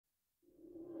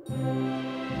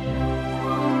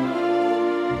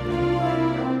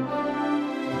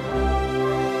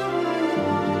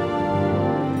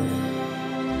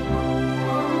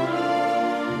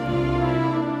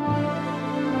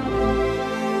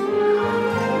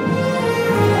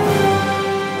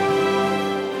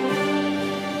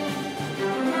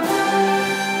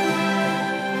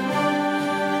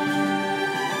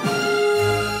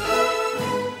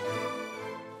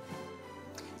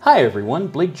Hi everyone,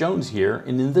 Blake Jones here,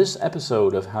 and in this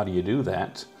episode of How Do You Do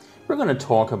That, we're going to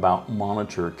talk about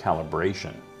monitor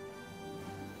calibration.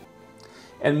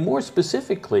 And more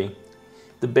specifically,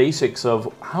 the basics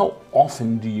of how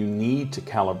often do you need to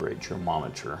calibrate your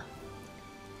monitor.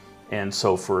 And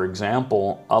so, for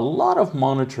example, a lot of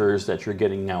monitors that you're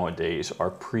getting nowadays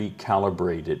are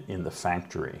pre-calibrated in the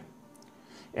factory.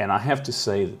 And I have to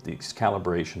say that these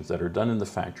calibrations that are done in the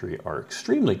factory are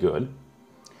extremely good.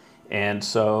 And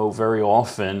so very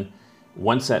often,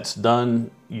 once that's done,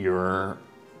 you're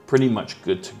pretty much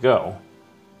good to go.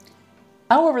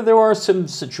 However, there are some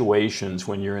situations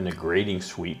when you're in a grading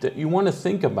suite that you want to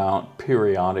think about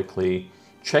periodically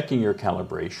checking your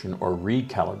calibration or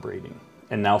recalibrating.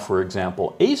 And now, for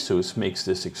example, ASUS makes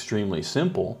this extremely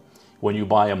simple. When you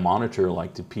buy a monitor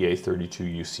like the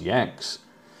PA32UCX,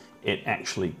 it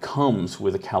actually comes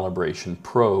with a calibration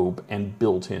probe and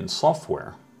built-in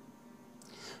software.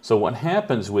 So what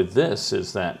happens with this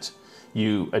is that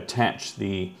you attach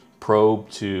the probe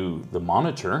to the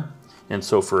monitor. And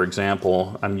so, for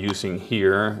example, I'm using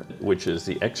here, which is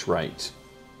the X-Rite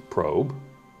probe.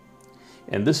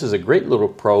 And this is a great little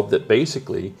probe that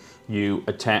basically you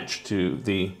attach to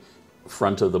the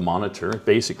front of the monitor. It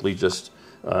basically just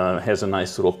has a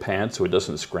nice little pad so it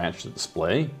doesn't scratch the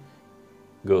display.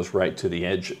 Goes right to the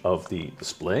edge of the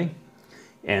display.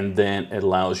 And then it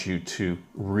allows you to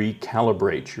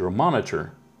recalibrate your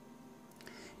monitor.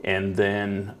 And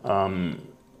then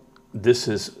this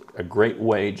is a great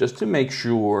way just to make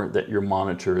sure that your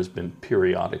monitor has been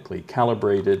periodically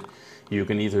calibrated. You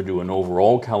can either do an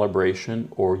overall calibration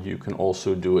or you can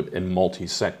also do it in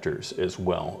multi-sectors as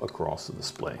well across the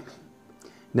display.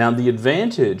 Now, the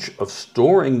advantage of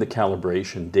storing the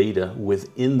calibration data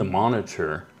within the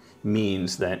monitor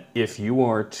means that if you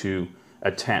are to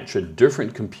attach a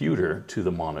different computer to the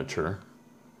monitor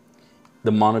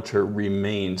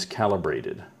remains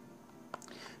calibrated.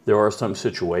 There are some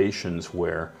situations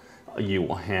where you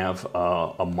will have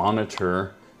a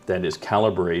monitor that is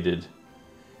calibrated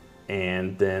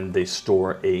and then they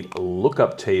store a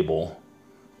lookup table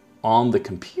on the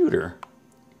computer.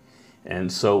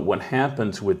 And so what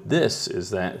happens with this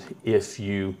is that if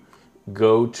you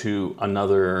go to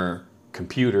another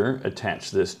computer, attach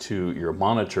this to your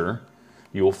monitor,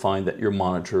 you will find that your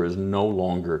monitor is no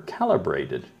longer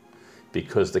calibrated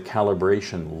because the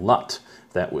calibration LUT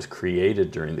that was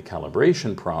created during the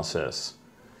calibration process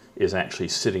is actually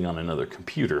sitting on another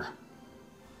computer.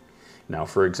 Now,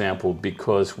 for example,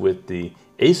 because with the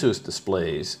ASUS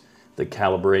displays, the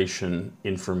calibration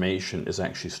information is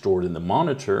actually stored in the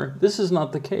monitor, this is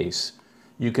not the case.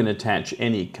 You can attach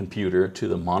any computer to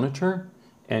the monitor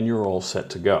and you're all set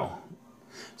to go.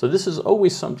 So this is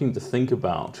always something to think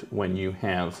about when you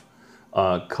have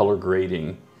color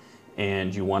grading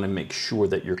and you want to make sure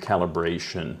that your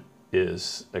calibration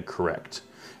is correct.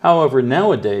 However,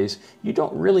 nowadays, you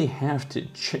don't really have to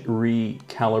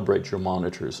recalibrate your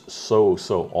monitors so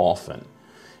often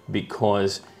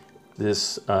because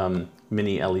this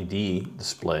mini LED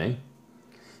display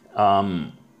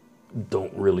don't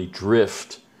really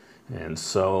drift, and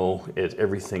so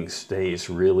everything stays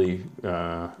really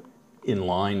in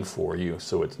line for you,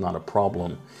 so it's not a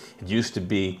problem. It used to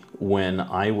be when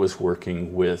I was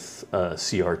working with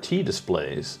CRT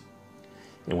displays,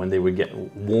 and when they would get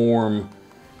warm,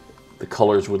 the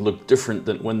colors would look different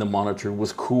than when the monitor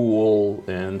was cool,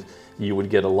 and you would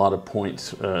get a lot of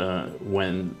points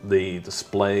when the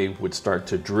display would start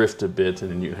to drift a bit,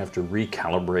 and then you'd have to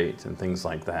recalibrate and things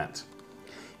like that.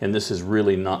 And this is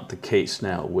really not the case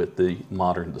now with the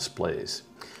modern displays.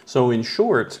 So in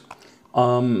short,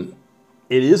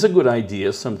 it is a good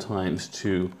idea sometimes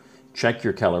to check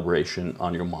your calibration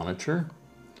on your monitor,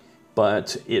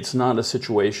 but it's not a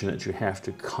situation that you have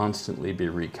to constantly be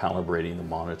recalibrating the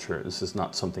monitor. This is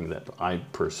not something that I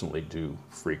personally do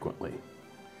frequently.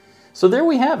 So there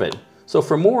we have it. So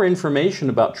for more information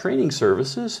about training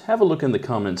services, have a look in the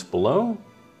comments below.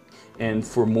 And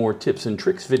for more tips and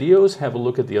tricks videos, have a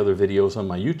look at the other videos on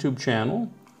my YouTube channel.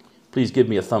 Please give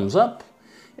me a thumbs up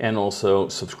and also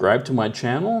subscribe to my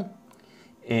channel.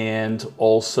 And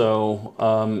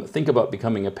also think about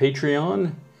becoming a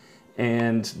Patreon,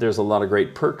 and there's a lot of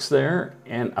great perks there,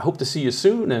 and I hope to see you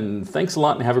soon, and thanks a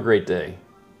lot and have a great day.